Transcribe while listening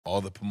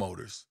all the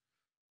promoters.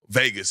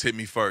 Vegas hit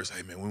me first.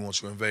 Hey, man, we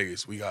want you in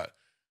Vegas. We got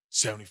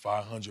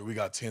 7,500. We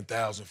got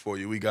 10,000 for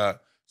you. We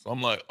got, so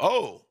I'm like,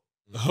 oh,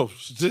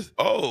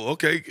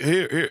 okay.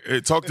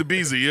 Here. Talk to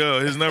Beezy.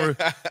 Yeah, his number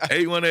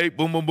 818.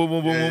 Boom, boom, boom,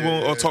 boom, boom, boom,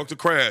 boom. Or talk to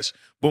Crash.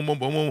 Boom, boom,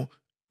 boom, boom.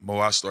 Mo,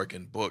 I start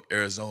getting booked.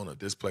 Arizona.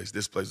 This place.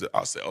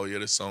 I say, oh yeah,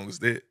 this song is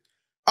dead.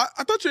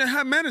 I thought you didn't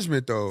have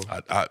management though.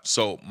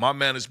 So my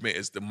management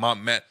is like,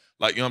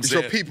 you know what I'm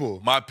saying? Your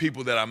people. My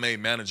people that I made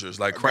managers.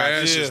 Like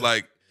Crash is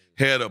like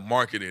head of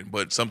marketing,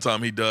 but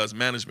sometimes he does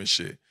management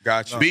shit.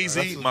 Gotcha.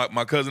 Beezy,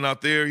 my cousin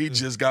out there, he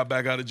just got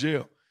back out of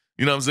jail.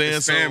 You know what I'm saying?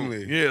 It's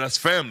family. So, yeah, that's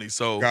family.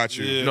 So, got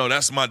you. You know,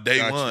 that's my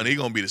day one. He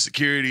gonna be the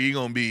security. He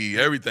gonna be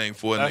everything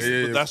for a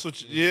nigga. That's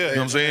what. You know what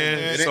I'm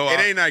saying? It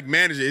ain't like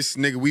manager. It's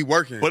nigga. We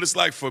working. But it's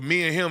like for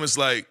me and him, it's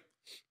like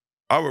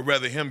I would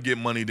rather him get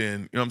money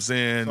than, you know what I'm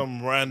saying?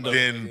 Some random.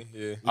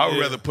 I would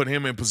rather put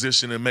him in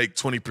position and make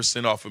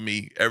 20% off of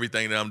me,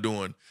 everything that I'm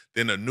doing,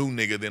 than a new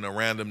nigga, than a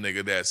random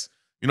nigga that's,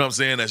 you know what I'm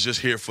saying, that's just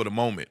here for the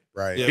moment.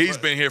 Right. Yeah, He's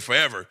been here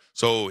forever.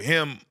 So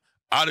him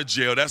out of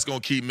jail, that's going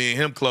to keep me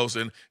and him close.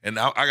 And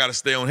I got to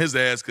stay on his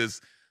ass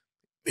because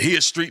he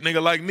a street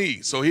nigga like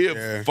me. So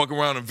he'll fuck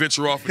around and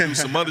venture off and do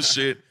some other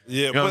shit.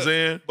 Yeah, you know what I'm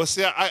saying? But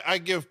see, I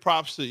give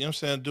props to, you know what I'm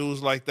saying,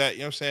 dudes like that, you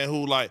know what I'm saying,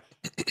 who like,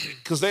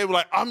 because they were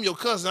like, I'm your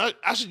cousin.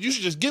 You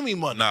should just give me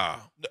money. Nah.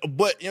 But, you know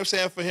what I'm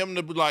saying, for him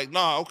to be like,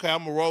 nah, okay,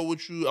 I'm going to roll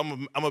with you. I'm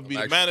going to be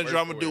the manager.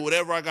 I'm going to do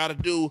whatever I got to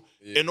do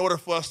in order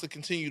for us to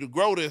continue to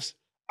grow this.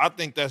 I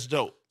think that's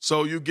dope.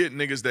 So you get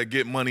niggas that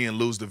get money and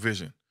lose the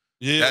vision.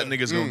 Yeah. That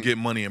nigga's going to get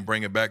money and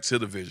bring it back to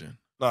the vision.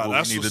 Nah,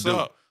 that's what's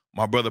up.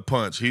 My brother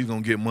Punch, he's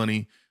going to get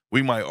money.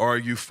 We might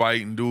argue,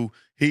 fight, and do.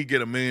 He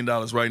get $1 million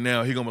right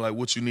now. He going to be like,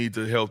 what you need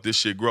to help this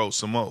shit grow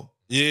some more.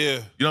 Yeah. You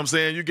know what I'm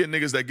saying? You get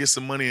niggas that get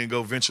some money and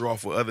go venture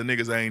off with other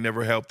niggas that ain't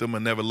never helped them or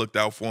never looked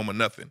out for them or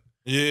nothing.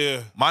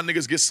 Yeah. My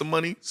niggas get some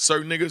money,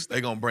 certain niggas,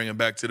 they going to bring it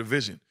back to the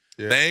vision.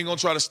 Yeah. They ain't going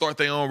to try to start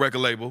their own record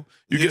label.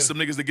 You get some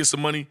niggas that get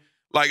some money.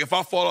 Like, if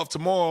I fall off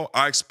tomorrow,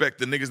 I expect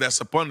the niggas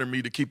that's up under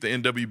me to keep the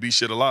NWB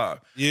shit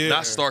alive. Yeah.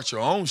 Not start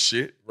your own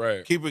shit.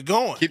 Right. Keep it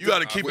going. You got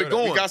to keep it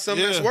going. We got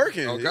something that's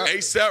working.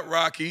 ASAP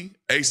Rocky,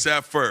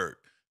 ASAP Ferg.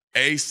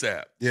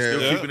 ASAP.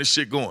 Still keeping the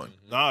shit going.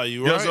 Nah,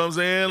 you right. You know what I'm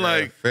saying? Yeah,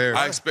 like, fair.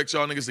 I expect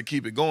y'all niggas to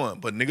keep it going.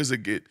 But niggas that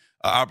get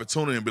an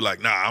opportunity and be like,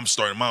 nah, I'm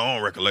starting my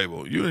own record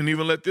label. You didn't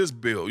even let this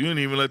build. You didn't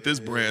even let this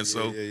brand.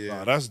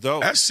 Nah, that's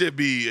dope. That shit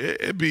be,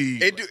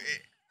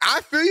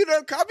 I feel you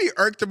though. I be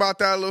irked about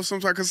that a little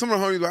sometimes because some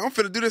of the homies like, I'm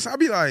finna do this. I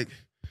be like,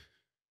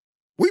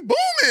 we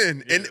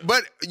booming. Yeah.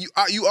 But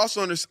you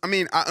also understand. I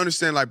mean, I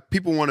understand like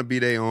people want to be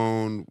their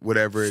own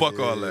whatever. Fuck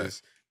all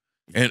that.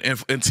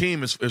 And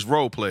team is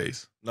role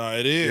plays. Nah,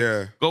 it is.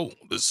 Yeah. Go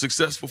the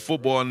successful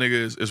football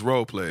nigga is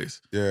role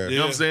plays. Yeah. You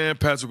know what I'm saying?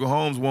 Patrick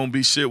Mahomes won't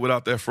be shit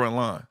without that front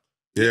line.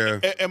 Yeah.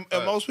 And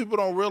most people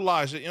don't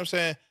realize it. You know what I'm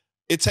saying?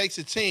 It takes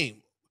a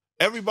team.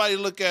 Everybody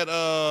look at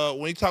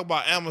when you talk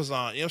about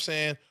Amazon. You know what I'm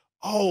saying?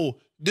 Oh,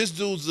 this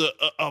dude's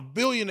a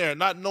billionaire,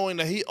 not knowing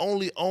that he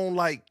only owned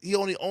like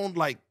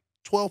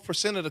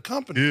 12% of the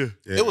company.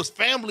 Yeah. It was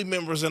family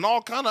members and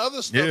all kind of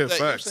other stuff that, you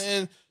know what I'm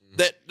saying,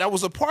 that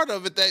was a part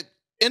of it that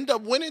end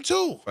up winning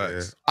too.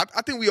 Facts.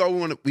 I think we all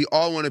want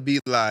to be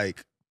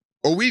like,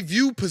 or we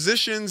view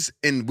positions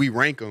and we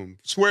rank them.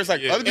 Swear it's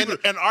like other people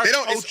and our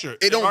culture.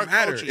 It don't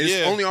matter.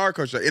 It's only our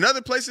culture. In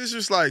other places, it's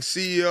just like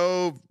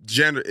CEO,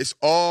 gender. It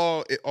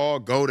all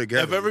go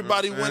together. If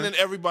everybody winning,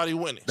 everybody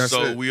winning.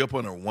 So we up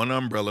under one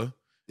umbrella.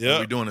 Yeah,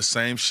 we doing the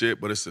same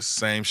shit, but it's the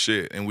same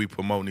shit, and we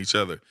promoting each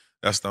other.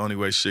 That's the only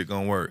way shit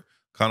gonna work.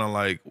 Kind of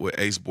like what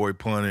Ace Boy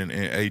Pun and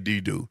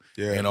AD do.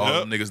 Yeah, and all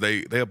them niggas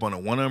they up under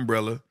one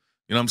umbrella.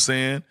 You know what I'm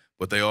saying?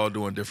 But they all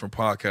doing different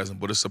podcasting,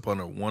 but it's up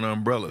under one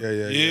umbrella.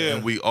 Yeah.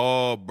 And we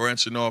all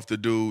branching off to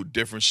do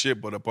different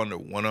shit, but up under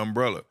one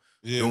umbrella.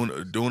 Yeah.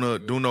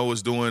 Duno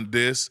is doing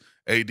this.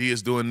 AD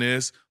is doing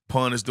this.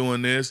 Pun is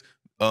doing this.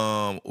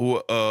 Trail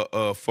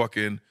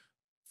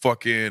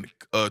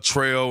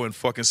and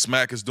fucking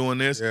Smack is doing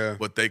this. Yeah.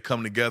 But they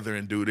come together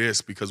and do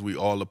this because we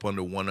all up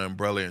under one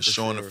umbrella and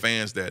showing the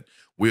fans that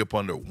we up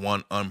under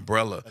one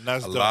umbrella. A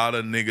lot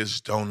of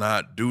niggas do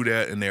not do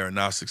that and they are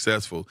not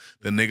successful.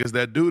 The niggas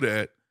that do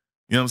that,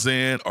 you know what I'm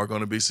saying, are going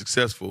to be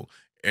successful.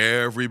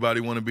 Everybody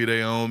want to be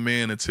their own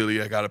man until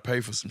you got to pay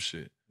for some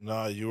shit.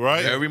 Nah, you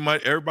right.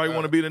 Everybody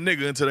want to be the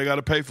nigga until they got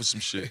to pay for some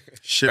shit.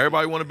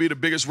 Everybody want to be the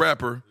biggest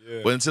rapper,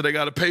 but until they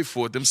got to pay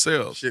for it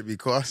themselves. Shit be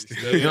costing.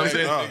 You know what I'm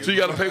saying? Until you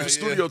got to pay for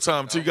studio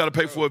time. Until you got to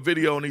pay for a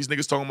video, and these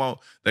niggas talking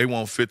about they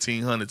want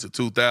 $1,500 to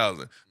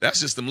 $2,000.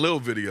 That's just them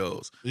little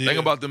videos. Think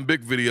about them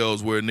big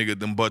videos where nigga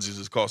them budgets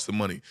is costing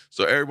money.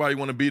 So everybody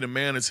want to be the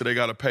man until they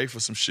got to pay for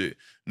some shit.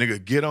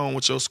 Nigga, get on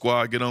with your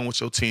squad, get on with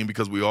your team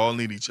because we all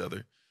need each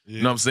other.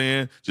 You know what I'm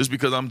saying? Just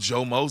because I'm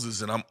Joe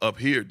Moses and I'm up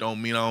here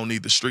don't mean I don't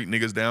need the street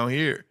niggas down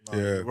here.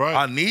 Yeah. Right.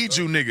 I need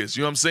you niggas.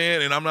 You know what I'm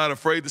saying? And I'm not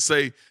afraid to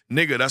say,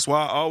 nigga, that's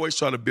why I always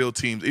try to build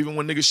teams. Even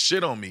when niggas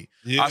shit on me,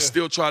 I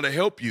still try to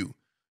help you. You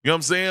know what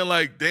I'm saying?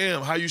 Like,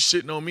 damn, how you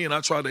shitting on me and I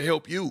try to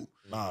help you.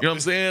 Nah, You know what I'm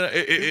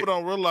saying? People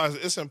don't realize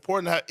it's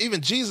important to have.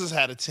 Even Jesus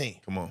had a team.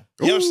 Come on.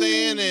 You know what I'm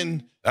saying?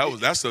 And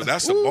That's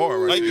a bar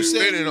right like there. you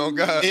said, Spinning on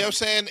God. You know what I'm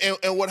saying?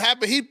 And what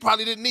happened? He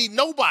probably didn't need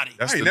nobody.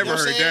 That's I ain't the never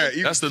new- heard that.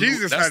 Even That's the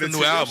Jesus that's had the a new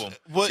team. album.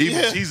 But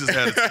Even yeah. Jesus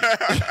had a team. You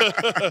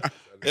know what I'm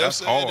That's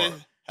saying? hard.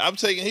 I'm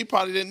taking. He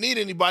probably didn't need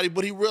anybody,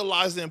 but he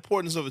realized the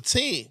importance of a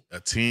team. A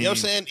team. You know what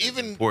I'm saying? is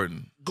Even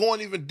important. going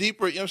even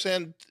deeper. You know what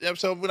I'm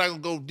saying? We're not gonna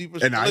go deeper.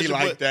 And now he religion,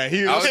 liked but- that.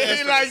 He I was was just he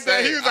gonna liked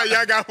that. say, He was like,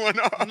 y'all got one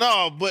off.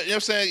 No, but you know what I'm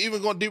saying?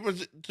 Even going deeper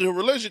to the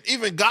religion,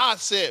 even God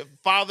said,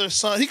 Father,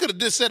 Son. He could have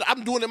just said,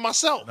 I'm doing it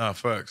myself. Nah,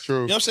 facts.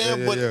 True. You know what I'm saying?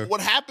 Yeah, But yeah.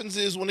 what happens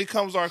is when it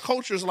comes to our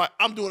culture, it's like,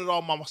 I'm doing it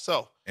all by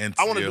myself. And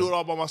I want to do it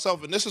all by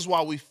myself. And this is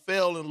why we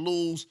fail and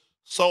lose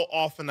so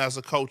often as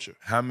a culture.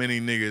 How many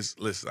niggas?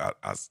 Listen,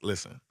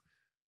 listen.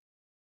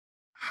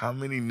 How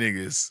many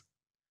niggas?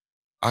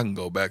 I can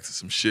go back to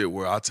some shit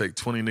where I take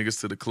 20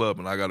 niggas to the club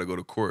and I gotta go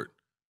to court.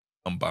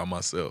 I'm by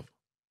myself.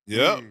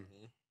 Yep. Mm. You know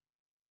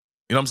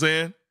what I'm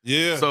saying?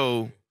 Yeah.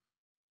 So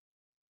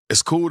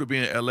it's cool to be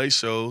in LA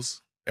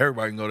shows.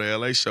 Everybody can go to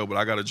LA show, but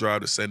I gotta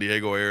drive to San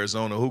Diego,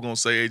 Arizona. Who gonna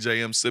say,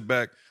 AJM, sit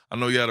back? I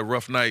know you had a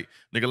rough night.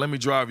 Nigga, let me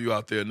drive you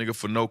out there, nigga,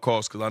 for no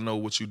cost, because I know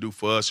what you do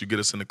for us. You get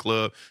us in the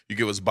club, you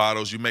give us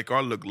bottles, you make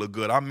our look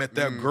good. I met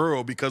that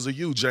girl because of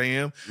you,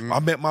 JM. I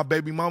met my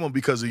baby mama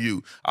because of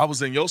you. I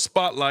was in your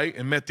spotlight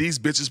and met these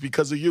bitches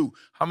because of you.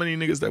 How many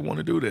niggas that want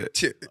to do that?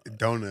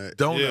 Donut.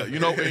 Donut. Yeah. You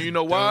know, and you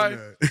know why?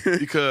 Donut.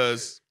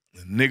 Because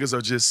niggas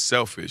are just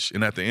selfish.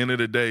 And at the end of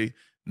the day,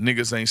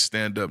 niggas ain't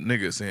stand-up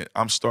niggas. And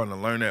I'm starting to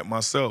learn that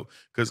myself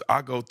because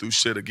I go through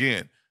shit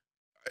again.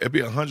 It'd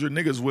be 100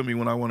 niggas with me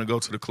when I want to go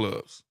to the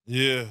clubs.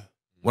 Yeah.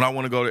 When I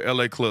want to go to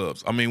LA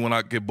clubs. I mean, when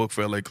I get booked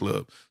for LA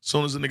club. As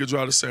soon as a nigga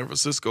drive to San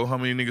Francisco, how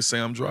many niggas say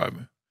I'm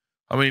driving?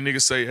 How many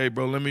niggas say, hey,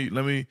 bro, let me,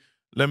 nigga,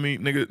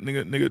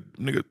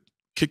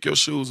 kick your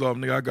shoes off,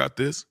 nigga, I got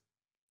this.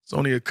 It's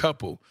only a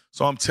couple.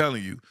 So I'm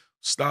telling you,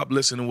 stop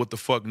listening to what the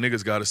fuck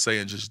niggas got to say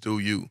and just do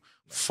you.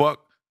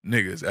 Fuck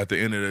niggas at the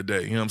end of the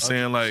day. You know what I'm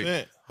saying?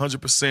 Like,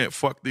 100%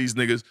 fuck these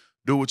niggas.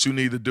 Do what you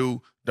need to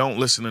do. Don't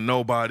listen to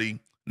nobody,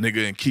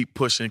 nigga, and keep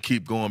pushing,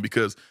 keep going,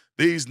 because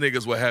these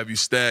niggas will have you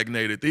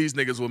stagnated. These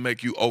niggas will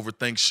make you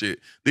overthink shit.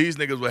 These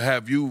niggas will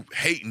have you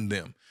hating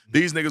them.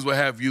 These niggas will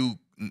have you,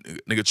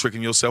 nigga,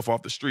 tricking yourself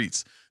off the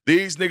streets.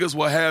 These niggas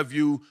will have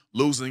you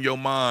losing your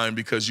mind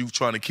because you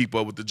trying to keep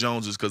up with the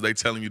Joneses because they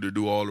telling you to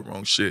do all the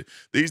wrong shit.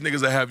 These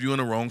niggas will have you in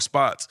the wrong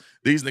spots.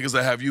 These niggas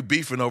will have you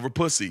beefing over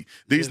pussy.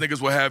 These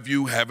niggas will have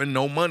you having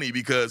no money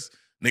because,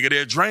 nigga,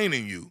 they're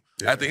draining you.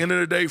 At the end of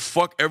the day,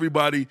 fuck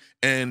everybody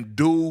and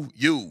do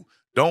you.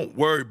 Don't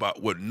worry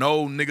about what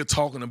no nigga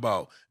talking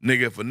about.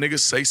 Nigga, if a nigga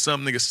say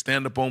something, nigga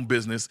stand up on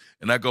business,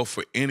 and that go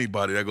for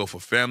anybody. That go for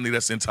family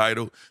that's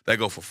entitled. That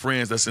go for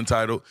friends that's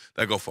entitled.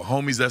 That go for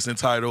homies that's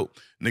entitled.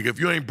 Nigga, if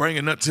you ain't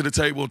bringing nothing to the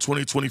table in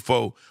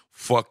 2024,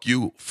 fuck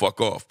you, fuck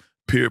off.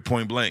 Period,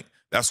 point blank.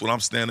 That's what I'm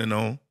standing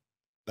on.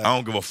 I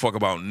don't give a fuck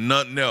about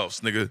nothing else,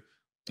 nigga.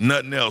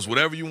 Nothing else.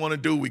 Whatever you want to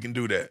do, we can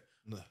do that.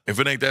 If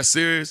it ain't that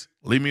serious,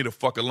 leave me the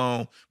fuck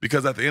alone,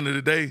 because at the end of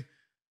the day,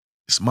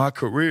 it's my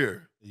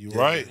career. You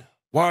right.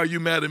 Why are you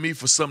mad at me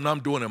for something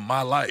I'm doing in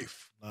my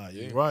life? Nah,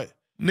 you right.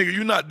 Nigga,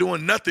 you're not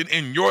doing nothing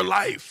in your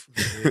life.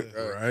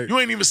 Right. You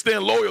ain't even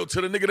staying loyal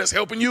to the nigga that's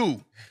helping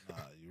you. Nah,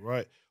 you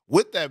right.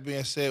 With that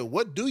being said,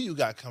 what do you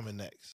got coming next?